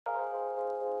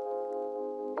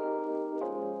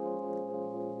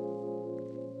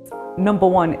Number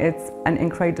one, it's an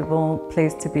incredible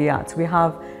place to be at. We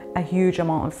have a huge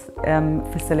amount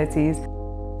of facilities.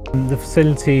 The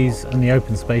facilities and the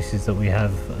open spaces that we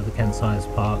have at the Kent Science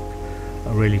Park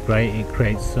are really great. It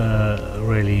creates a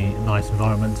really nice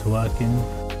environment to work in.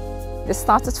 It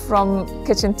started from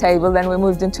kitchen table, then we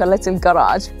moved into a little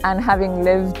garage, and having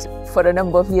lived for a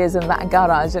number of years in that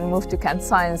garage and moved to Kent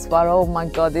Science Park, oh my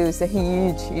God, it was a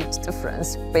huge, huge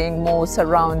difference being more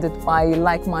surrounded by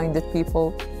like-minded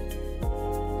people.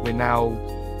 We're now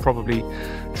probably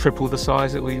triple the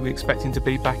size that we were expecting to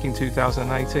be back in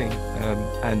 2018,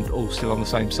 and all still on the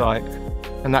same site,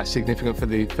 and that's significant for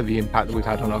the impact that we've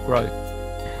had on our growth.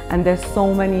 And there's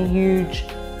so many huge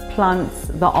plants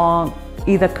that are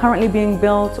either currently being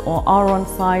built or are on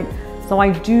site, so I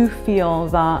do feel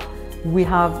that we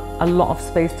have a lot of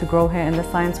space to grow here in the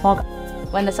Science Park.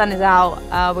 When the sun is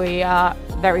out, we are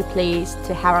very pleased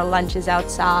to have our lunches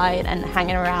outside and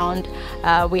hanging around.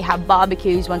 We have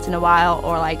barbecues once in a while,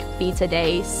 or like pizza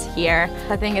days here.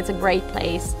 I think it's a great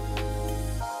place.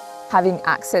 Having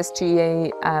access to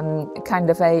a kind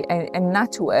of a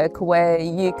network where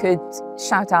you could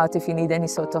shout out if you need any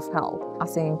sort of help, I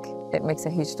think it makes a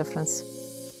huge difference.